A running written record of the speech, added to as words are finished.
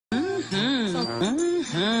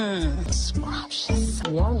Scrumptious.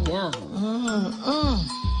 Yum, yum.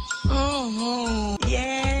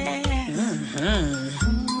 Yeah.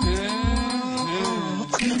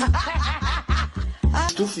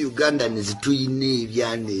 Tufu Uganda nizituyine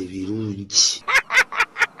ebyana ebirungi.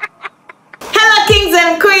 Hello kings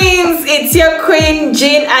and queens, it's your queen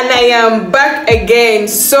Jean and I am back again.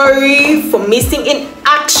 Sorry for missing in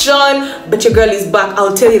action, but your girl is back.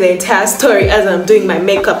 I'll tell you the entire story as I'm doing my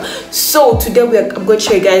makeup. So today I'm going to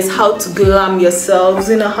show you guys how to glam yourselves,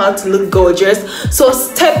 you know, how to look gorgeous. So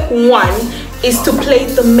step one is to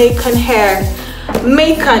plait the Macon hair.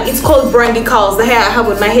 Macon, it's called Brandy Curls, the hair I have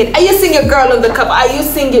on my head. Are you seeing your girl on the cup? Are you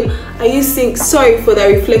seeing sorry for the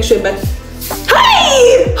reflection, but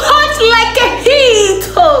hey, hot like a heat.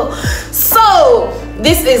 So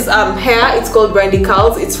this is hair, it's called Brandy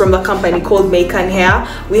Curls. It's from a company called Macon Hair.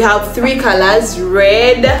 We have 3 colors: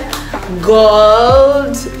 red,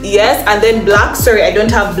 gold, yes, and then black. Sorry, I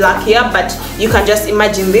don't have black here, but you can just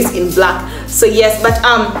imagine this in black. So yes, but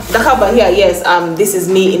the cover here, yes, this is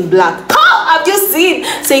me in black. I've just seen.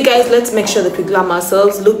 So you guys, let's make sure that we glam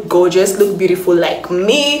ourselves, look gorgeous, look beautiful like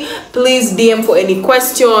me. Please DM for any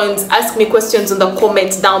questions, ask me questions in the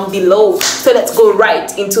comments down below. So let's go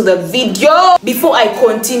right into the video. Before I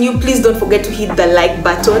continue, please don't forget to hit the like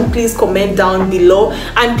button. Please comment down below,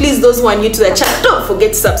 and please, those who are new to the channel, don't forget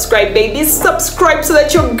to subscribe, babies. Subscribe so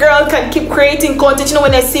that your girl can keep creating content. You know,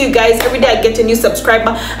 when I see you guys every day I get a new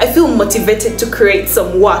subscriber, I feel motivated to create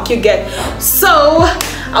some work, you get. So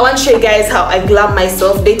I want to show you guys how I glam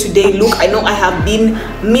myself, day-to-day look. I know I have been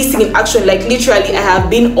missing in action, like literally I have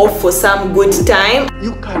been off for some good time.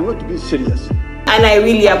 You cannot be serious. And I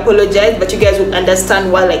really apologize, but you guys will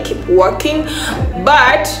understand while I keep working.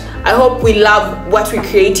 But I hope we love what we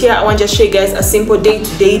create here. I want to show you guys a simple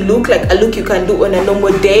day-to-day look, like a look you can do on a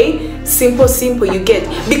normal day. Simple, you get.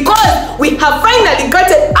 Because we have finally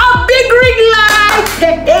gotten a big ring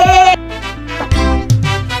light.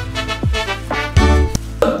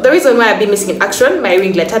 The reason why I've been missing in action, my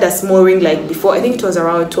ring light had a small ring light before. I think it was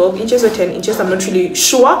around 12 inches or 10 inches, I'm not really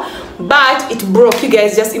sure, but it broke. You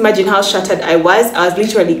guys just imagine how shattered I was. I was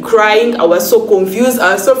literally crying. I was so confused,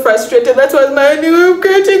 I was so frustrated. That was my only way of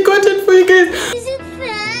creating content for you guys. Is it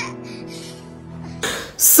fair?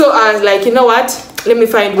 So I was like, you know what, let me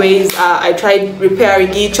find ways. I tried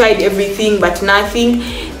repairing it, tried everything, but nothing.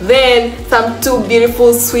 Then some 2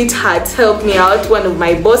 beautiful sweethearts helped me out. One of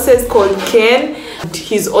my bosses called Ken,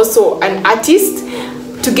 he's also an artist.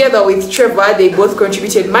 Together with Trevor, they both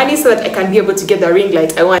contributed money so that I can be able to get the ring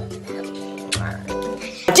light I want.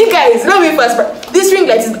 You guys, let me first. This ring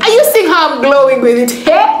light is, are you seeing how I'm glowing with it?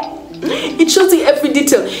 Hey? It shows you every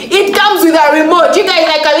detail. It comes with a remote. You guys,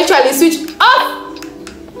 I can literally switch off.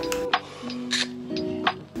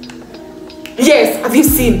 Yes, have you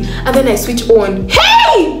seen? And then I switch on.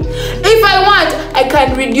 Hey! If I want, I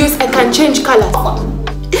can reduce, I can change color.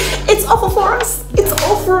 It's over for us. It's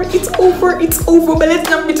over. But let's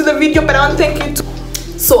jump into the video. But I want to thank you too.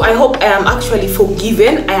 So I hope I am actually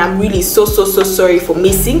forgiven. I am really so sorry for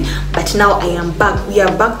missing, but now I am back. We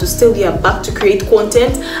are back to stay. We are back to create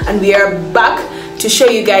content, and we are back to show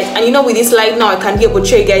you guys. And you know, with this light now I can be able to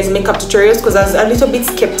show you guys makeup tutorials, because I was a little bit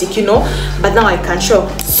skeptic, you know, but now I can show.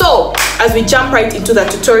 So as we jump right into the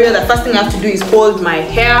tutorial, the first thing I have to do is hold my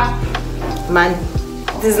hair. Man,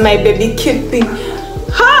 this is my baby cute thing.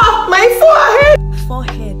 Ha! My forehead.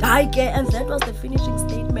 I get, and that was the finishing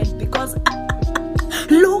statement, because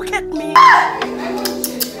look at me.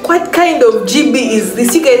 What kind of GB is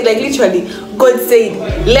this? You guys, like literally God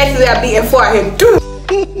said, let there be a forehead too.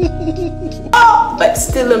 Oh, but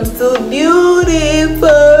still I'm still beautiful.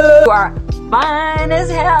 You are fine as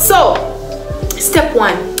hell. So step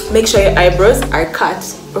 1, make sure your eyebrows are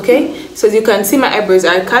cut. Okay, so as you can see, my eyebrows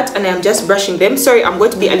are cut and I'm just brushing them. Sorry, I'm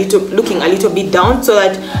going to be looking a little bit down, so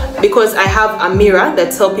that because I have a mirror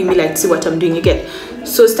that's helping me like see what I'm doing, you get.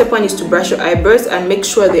 So step 1 is to brush your eyebrows and make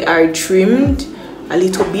sure they are trimmed a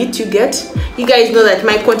little bit, you get. You guys know that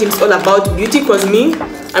my content is all about beauty, because me,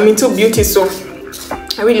 I'm into beauty, so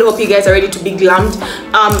I really hope you guys are ready to be glammed.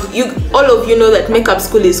 All of you know that makeup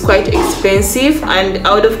school is quite expensive, and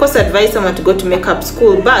I would of course advise someone to go to makeup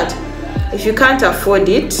school, but if you can't afford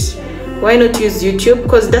it, why not use YouTube,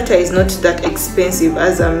 because data is not that expensive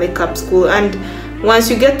as a makeup school. And once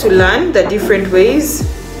you get to learn the different ways,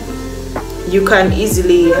 you can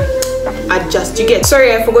easily adjust, you get.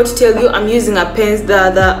 Sorry, I forgot to tell you, I'm using a pen.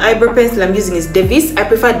 The eyebrow pencil I'm using is Davis. I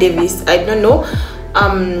prefer Davis. I don't know,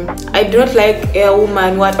 I do not like a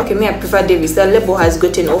woman what. Okay, me, I prefer Davis. The label has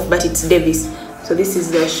gotten off, but it's Davis. So this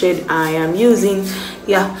is the shade I am using.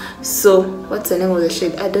 Yeah, so what's the name of the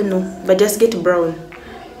shade? I don't know, but just get brown.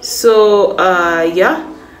 So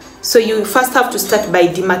yeah, so you first have to start by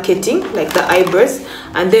demarcating like the eyebrows,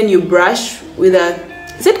 and then you brush with a,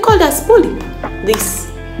 is it called a spoolie?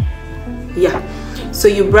 This, yeah. So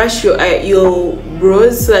you brush your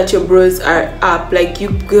brows so that your brows are up, like you,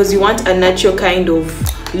 because you want a natural kind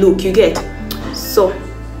of look, you get. So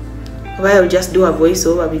I'll just do a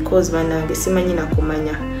voiceover because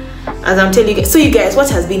as I'm telling you guys. So you guys, what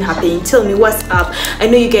has been happening? Tell me what's up. I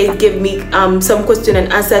know you guys gave me some question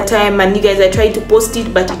and answer time, and you guys, I tried to post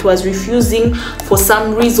it but it was refusing for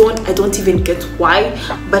some reason. I don't even get why,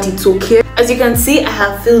 but it's okay. As you can see, I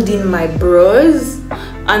have filled in my brows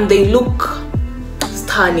and they look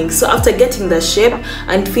stunning. So after getting the shape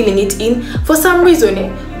and filling it in, for some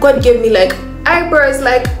reason God gave me like eyebrows,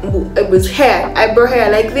 like it was eyebrow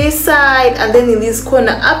hair like this side, and then in this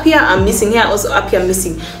corner up here I'm missing hair, also up here I'm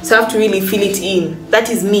missing. So I have to really fill it in. That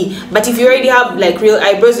is me. But if you already have like real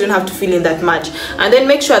eyebrows, you don't have to fill in that much. And then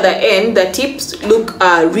make sure the end, the tips look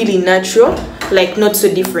really natural, like not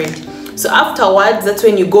so different. So afterwards, that's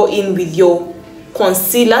when you go in with your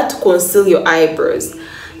concealer to conceal your eyebrows.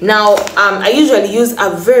 Now I usually use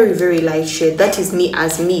a very light shade. That is me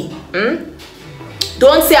as me.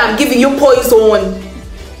 Don't say I'm giving you poison.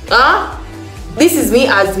 This is me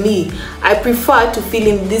as me. I prefer to fill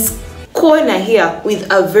in this corner here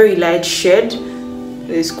with a very light shade,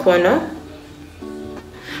 this corner,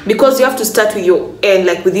 because you have to start with your end,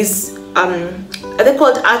 like with this are they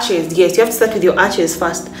called arches? Yes, you have to start with your arches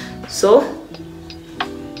first. So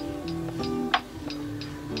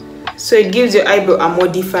it gives your eyebrow a more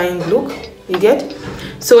defined look, you get.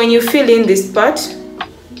 So when you fill in this part,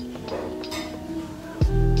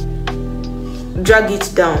 drag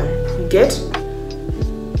it down, you get.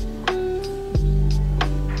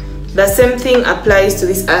 The same thing applies to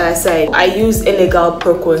this other side. I use Elegant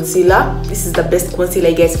Pro Concealer. This is the best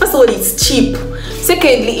concealer, guys. First of all, it's cheap.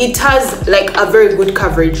 Secondly, it has like a very good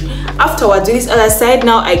coverage. Afterwards, with this other side,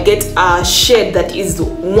 now I get a shade that is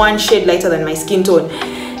one shade lighter than my skin tone.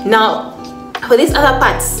 Now for these other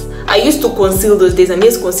parts, I used to conceal those days, and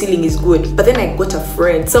yes, concealing is good, but then I got a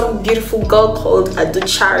friend, some beautiful girl called Adu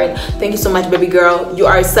Sharon. Thank you so much, baby girl. You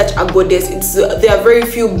are such a goddess. There are very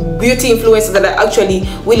few beauty influencers that are actually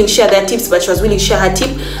willing to share their tips, but she was willing to share her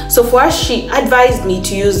tip. So for her, she advised me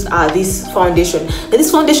to use this foundation. And this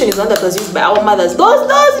foundation is one that was used by our mothers those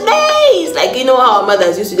days. Like, you know how our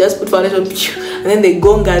mothers used to just put foundation and then they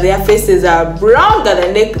gonga, their faces are brown, and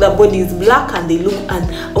the neck, the body is black, and they look,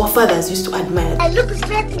 and our fathers used to admire. I look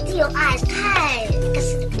straight into your eyes.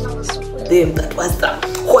 Them, that was the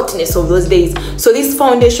hotness of those days. So this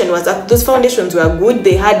foundation was, those foundations were good.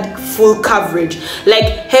 They had full coverage, like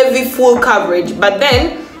heavy full coverage. But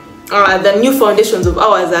then the new foundations of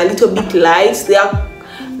ours are a little bit light.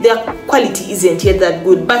 Their quality isn't yet that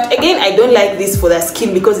good. But again, I don't like this for the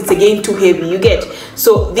skin because it's again too heavy, you get.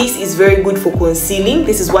 So this is very good for concealing.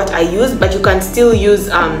 This is what I use, but you can still use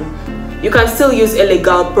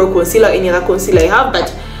Elegant Pro Concealer, any other concealer you have,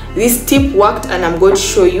 but this tip worked and I'm going to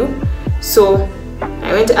show you. So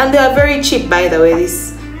I went, and they are very cheap, by the way,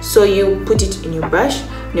 this. So you put it in your brush,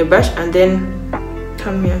 and then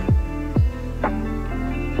come here.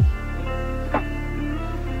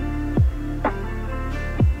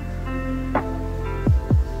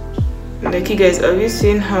 Like, you guys, have you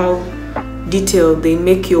seen how detailed they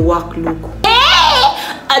make your work look?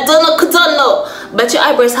 I don't know, but your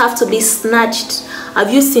eyebrows have to be snatched.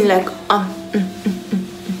 Have you seen like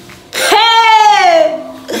hey,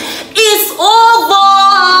 it's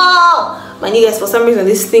over, man. You guys, for some reason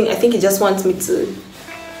this thing, I think it just wants me to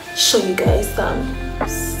show you guys some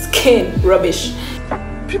skin rubbish.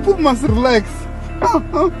 People must relax.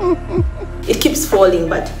 It keeps falling,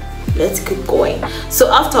 but let's keep going. So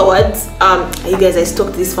afterwards, you guys, I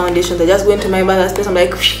stocked this foundation. I just went to my mother's place. I'm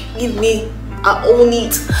like, give me, I own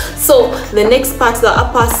it. So the next part, the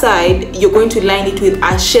upper side, you're going to line it with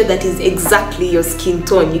a shade that is exactly your skin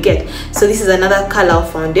tone, you get. So this is another color of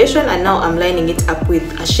foundation, and now I'm lining it up with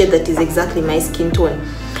a shade that is exactly my skin tone.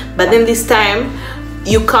 But then this time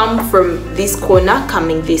you come from this corner,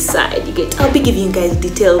 coming this side, you get. I'll be giving you guys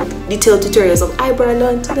detailed tutorials of eyebrow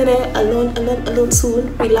alone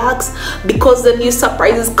soon. Relax, because the new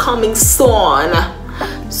surprise is coming soon.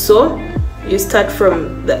 So you start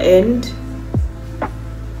from the end,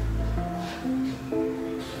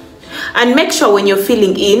 and make sure when you're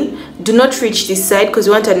filling in, do not reach this side because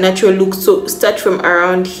you want a natural look. So start from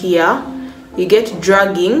around here, you get,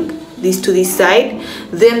 dragging this to this side.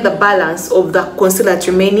 Then the balance of the concealer that's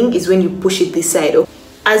remaining is when you push it this side.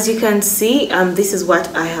 As you can see, this is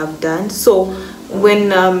what I have done. So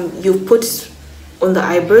when you put on the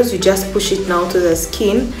eyebrows, you just push it now to the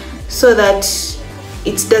skin so that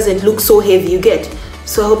it doesn't look so heavy, you get.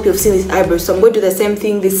 So I hope you've seen this eyebrow. So I'm going to do the same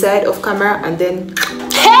thing this side of camera, and then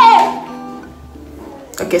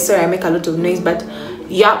okay, sorry I make a lot of noise, but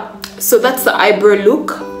yeah, so that's the eyebrow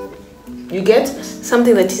look. You get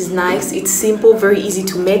something that is nice, it's simple, very easy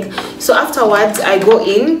to make. So afterwards I go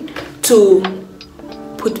in to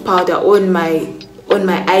put powder on my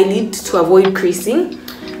eyelid to avoid creasing.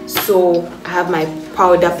 So I have my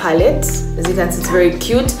powder palette. As you can see, it's very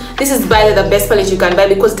cute. This is by the best palette you can buy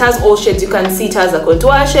because it has all shades. You can see it has a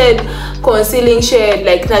contour shade, concealing shade,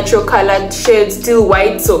 like natural colored shade, still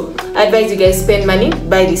white. So I advise you guys spend money,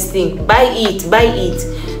 buy this thing, buy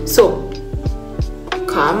it. So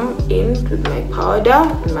come in with my powder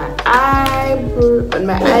on my eyebrow, on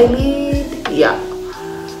my eyelid. Yeah,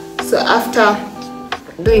 so after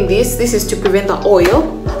doing this is to prevent the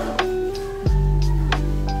oil,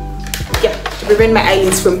 yeah, to prevent my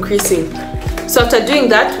eyelids from creasing. So after doing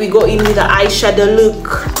that, we go in with the eyeshadow look.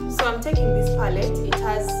 So I'm taking this palette, it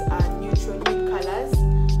has neutral nude colors.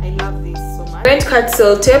 I love this so much. Rent cut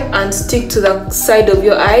sellotape and stick to the side of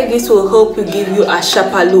your eye. This will help you, give you a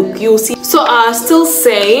sharper look, you'll see. So still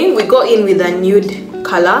saying, we go in with a nude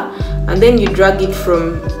color and then you drag it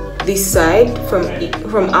from this side,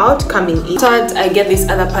 from out coming in. So I get this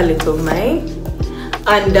other palette of mine,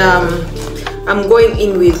 and I'm going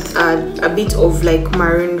in with a bit of like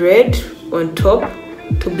maroon red on top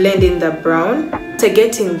to blend in the brown. After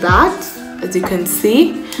getting that, as you can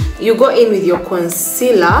see, you go in with your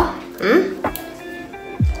concealer,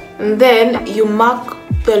 and then you mark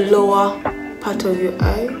the lower part of your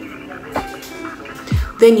eye,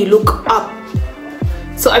 then you look up.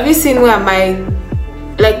 So have you seen where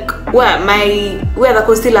where the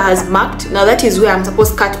concealer has marked? Now that is where I'm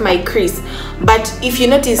supposed to cut my crease. But if you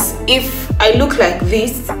notice, if I look like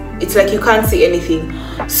this, it's like you can't see anything.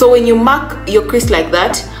 So when you mark your crease like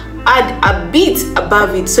that, add a bit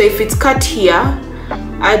above it. So if it's cut here,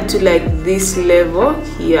 add to like this level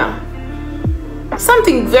here,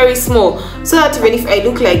 something very small, so that even if I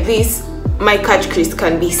look like this, my cut crease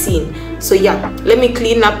can be seen. So yeah, let me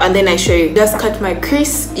clean up and then I show you. Just cut my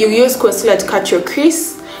crease. You use concealer to cut your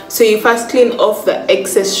crease. So you first clean off the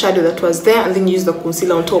excess shadow that was there and then use the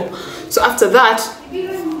concealer on top. So after that,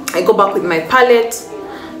 I go back with my palette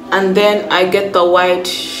and then I get the white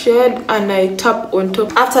shade and I tap on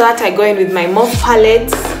top. After that, I go in with my mauve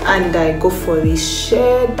palette and I go for this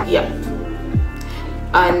shade, yeah,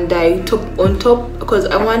 and I tap on top because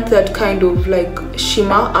I want that kind of like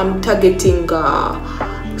shimmer. I'm targeting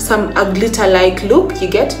a glitter like look, you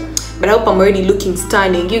get. But I hope I'm already looking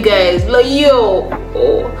stunning, you guys. Like, yo,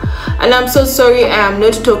 and I'm so sorry I am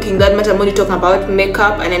not talking that much. I'm only talking about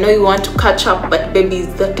makeup, and I know you want to catch up, but baby,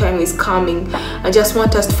 that time is coming. I just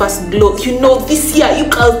want us to first glow. You know, this year you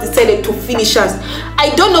girls decided to finish us.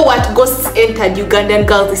 I don't know what ghosts entered Ugandan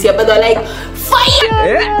girls this year, but they're like,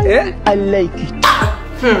 fire. I like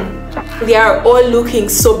it. They are all looking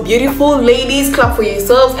so beautiful. Ladies, clap for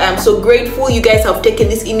yourselves. I am so grateful you guys have taken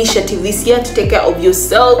this initiative this year to take care of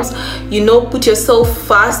yourselves. You know, put yourself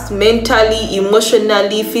first, mentally,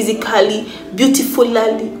 emotionally, physically,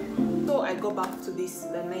 beautifully. So I go back to this,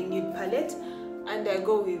 my nude palette, and I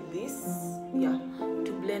go with this, yeah,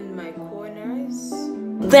 to blend my corners.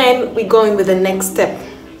 Then we go in with the next step,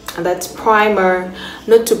 and that's primer.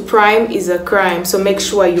 Not to prime is a crime, so make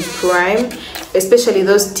sure you prime, especially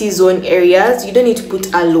those T-zone areas. You don't need to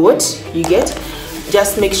put a lot, you get,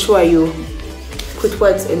 just make sure you put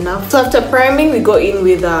what's enough. So after priming, we go in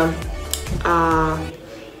with a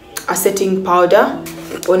setting powder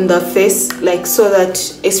on the face, like, so that,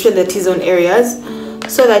 especially the T-zone areas,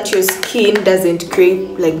 so that your skin doesn't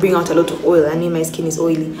create, like, bring out a lot of oil. I mean, my skin is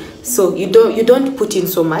oily, so you don't put in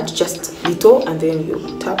so much, just little, and then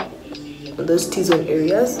you tap on those T-zone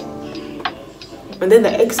areas, and then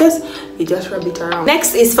the excess you just rub it around.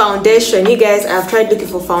 Next is foundation. You guys, I've tried looking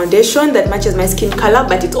for foundation that matches my skin color,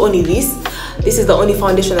 but it's only this is the only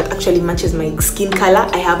foundation that actually matches my skin color.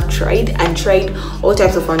 I have tried all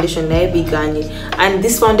types of foundation, and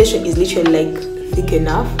this foundation is literally like thick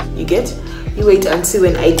enough, you get. You wait and see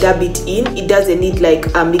when I dab it in. It doesn't need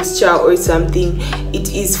like a mixture or something.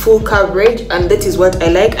 It is full coverage, and that is what I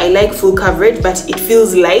like. I like full coverage, but it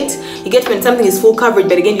feels light. You get when something is full coverage,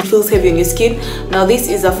 but again it feels heavy on your skin. Now this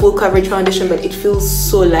is a full coverage foundation, but it feels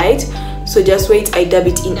so light. So just wait, I dab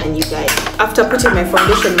it in, and you guys, after putting my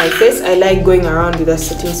foundation on my face, I like going around with a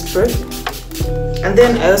setting spray, and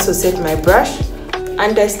then I also set my brush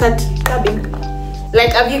and I start dabbing.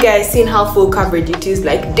 Like, have you guys seen how full coverage it is?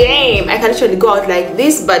 Like, damn, I can actually go out like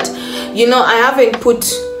this, but you know, I haven't put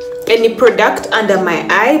any product under my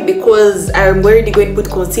eye because I'm already going to put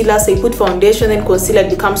concealer. So you put foundation then concealer, it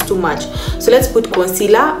becomes too much. So let's put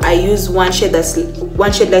concealer. I use one shade that's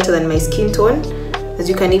one shade lighter than my skin tone, as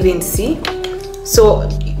you can even see. So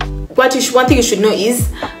one thing you should know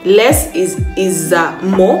is less is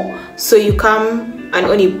more. So you come and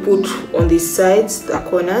only put on the sides, the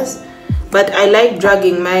corners, but I like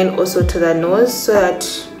dragging mine also to the nose so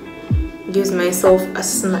that gives myself a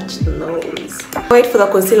snatched nose. Wait for the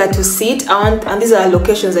concealer to sit. And these are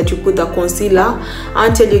locations that you put the concealer. I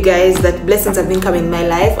want to tell you guys that blessings have been coming in my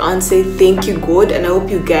life. I want to say thank you, God, and I hope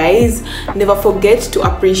you guys never forget to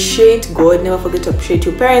appreciate God, never forget to appreciate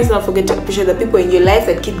your parents, never forget to appreciate the people in your life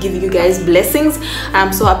that keep giving you guys blessings.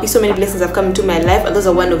 I'm so happy so many blessings have come into my life, and those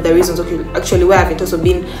are one of the reasons actually why I've also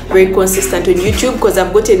been very consistent on YouTube, because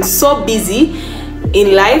I've gotten so busy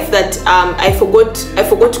in life that I forgot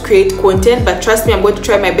to create content. But trust me, I'm going to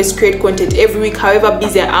try my best to create content every week, however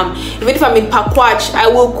busy I am. Even if I'm in Pakwach, I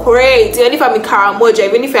will create. Even if I'm in Karamoja,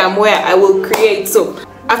 even if I'm where, I will create. So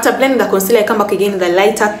after blending the concealer, I come back again with the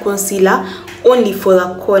lighter concealer only for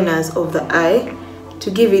the corners of the eye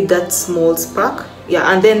to give it that small spark.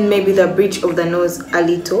 Yeah, and then maybe the bridge of the nose a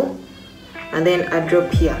little, and then a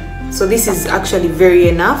drop here. So this is actually very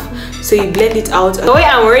enough. So you blend it out. The way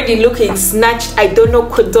I'm already looking snatched, I don't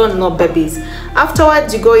know babies.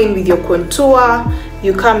 Afterwards, you go in with your contour.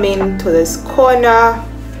 You come in to this corner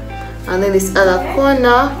and then this other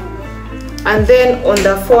corner, and then on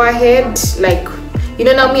the forehead, like, you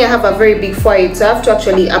know, now me, I have a very big forehead, so I have to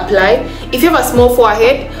actually apply. If you have a small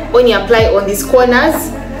forehead, only apply on these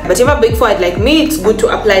corners. But if you have a big forehead like me, it's good to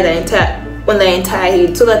apply the entire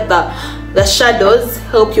head so that the shadows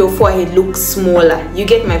help your forehead look smaller. You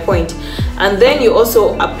get my point? And then you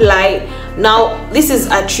also apply. Now this is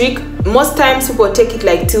a trick. Most times people take it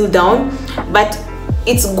like till down, but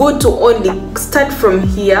it's good to only start from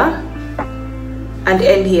here and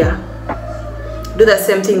end here. Do the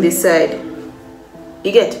same thing this side.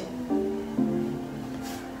 You get?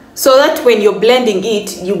 So that when you're blending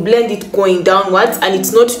it, you blend it going downwards and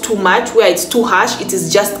it's not too much where it's too harsh. It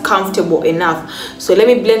is just comfortable enough. So let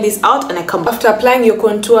me blend this out and I come back. After applying your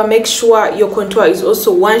contour, make sure your contour is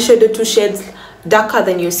also 1 shade or 2 shades darker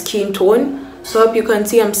than your skin tone. So I hope you can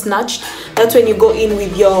see I'm snatched. That's when you go in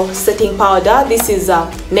with your setting powder. This is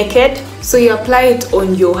Naked. So you apply it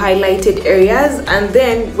on your highlighted areas, and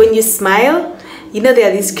then when you smile, you know there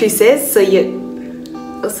are these creases, so you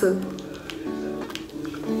also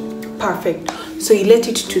perfect. So you let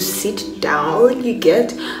it to sit down, you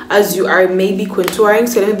get, as you are maybe contouring.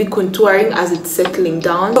 So let me be contouring as it's settling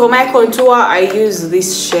down. For my contour, I use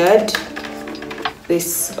this shade,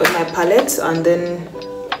 this on my palette, and then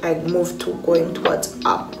I move to going towards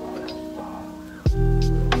up.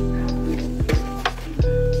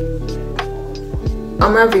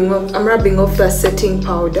 I'm rubbing off the setting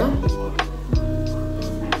powder.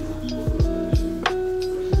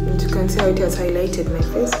 And you can see how it has highlighted my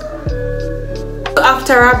face.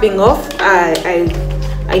 After rubbing off,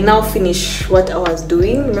 I now finish what I was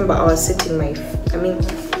doing. Remember, I was setting my,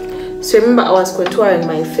 remember I was contouring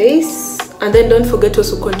my face. And then don't forget to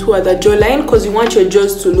also contour the jawline, because you want your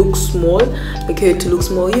jaws to look small, like your head to look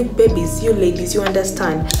small. You babies, you ladies, you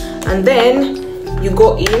understand. And then you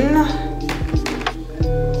go in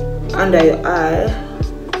under your eye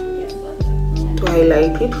to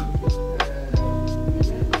highlight it.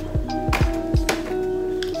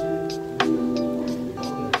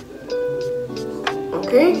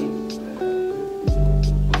 Okay.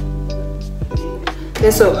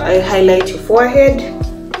 Then so I highlight your forehead.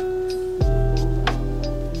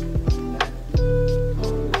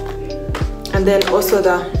 And then also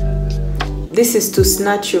this is to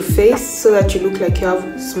snatch your face so that you look like you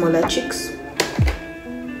have smaller cheeks.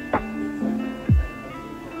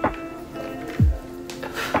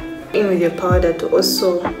 In with your powder to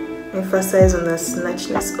also emphasize on the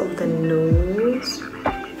snatchness of the nose.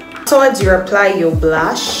 Towards you apply your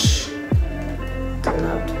blush.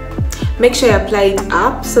 Make sure you apply it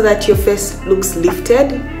up so that your face looks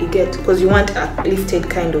lifted. You get, because you want a lifted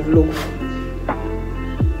kind of look.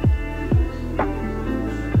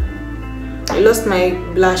 I lost my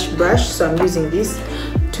blush brush, so I'm using this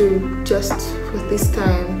to just for this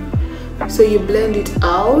time. So you blend it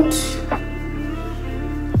out.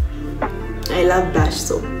 I love blush,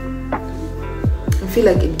 so I feel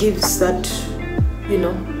like it gives that, you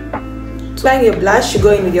know. Applying your blush, you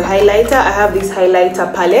go in with your highlighter. I have this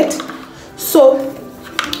highlighter palette, so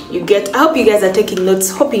you get, I hope you guys are taking notes,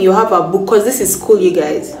 hoping you have a book, because this is cool, you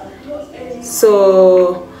guys.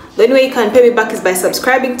 So the only way you can pay me back is by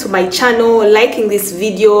subscribing to my channel, liking this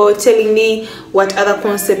video, telling me what other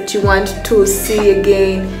concept you want to see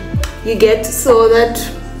again. you get, so that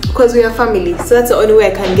because we are family, so that's the only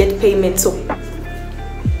way I can get payment. So,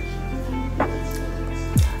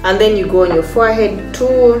 and then you go on your forehead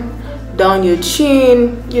too, down your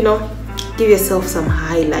chin, you know, give yourself some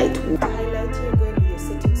highlight. Highlighting, you're going with your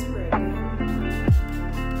setting spray.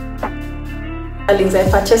 Darlings, I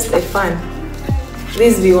purchased a fan.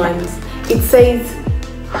 These be ones. It says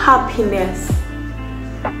happiness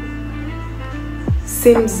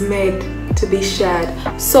seems made to be shared.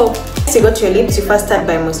 So once you got your lips, you first start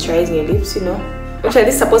by moisturizing your lips, you know. Actually,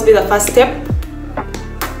 this is supposed to be the first step,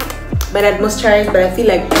 but I'd moisturize, but I feel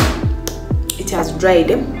like it has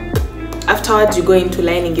dried. Afterwards, you go into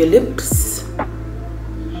lining your lips.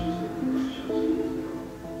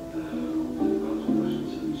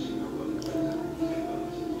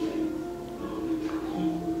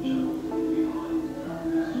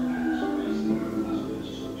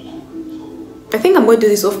 I think I'm going to do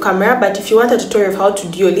this off camera, but if you want a tutorial of how to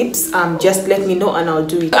do your lips, just let me know and I'll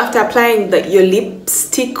do it. After applying your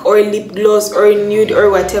lipstick or lip gloss or nude or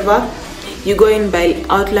whatever, you go in by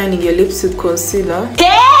outlining your lips with concealer.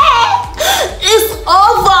 Hey! It's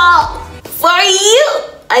over for you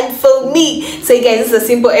and for me. So you guys, this is a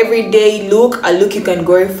simple everyday look, a look you can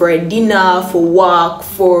go for a dinner, for work,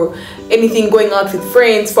 for anything, going out with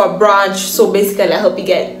friends, for a brunch. So basically, I hope you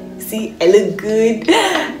guys see I look good.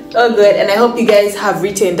 Oh good, and I hope you guys have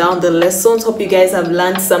written down the lessons. Hope you guys have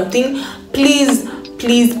learned something. Please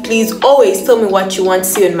always tell me what you want to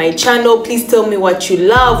see on my channel. Please tell me what you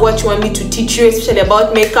love, what you want me to teach you, especially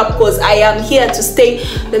about makeup, because I am here to stay.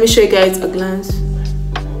 Let me show you guys a glance.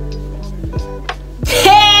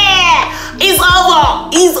 Hey,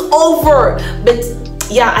 it's over. But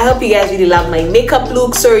yeah, I hope you guys really love my makeup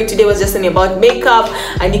look. Sorry, today was just only about makeup,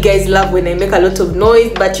 and you guys love when I make a lot of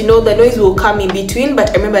noise, but you know the noise will come in between.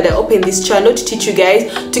 But remember that I opened this channel to teach you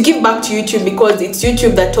guys, to give back to YouTube, because it's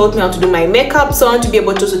YouTube that taught me how to do my makeup, so I want to be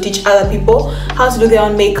able to also teach other people how to do their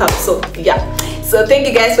own makeup. So yeah, so thank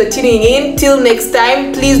you guys for tuning in. Till next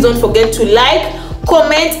time, please don't forget to like,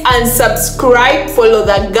 comment and subscribe, follow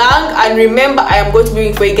the gang, and remember I am going to be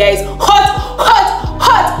bringing for you guys hot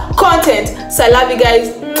content. So I love you guys.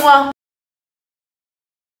 Mwah.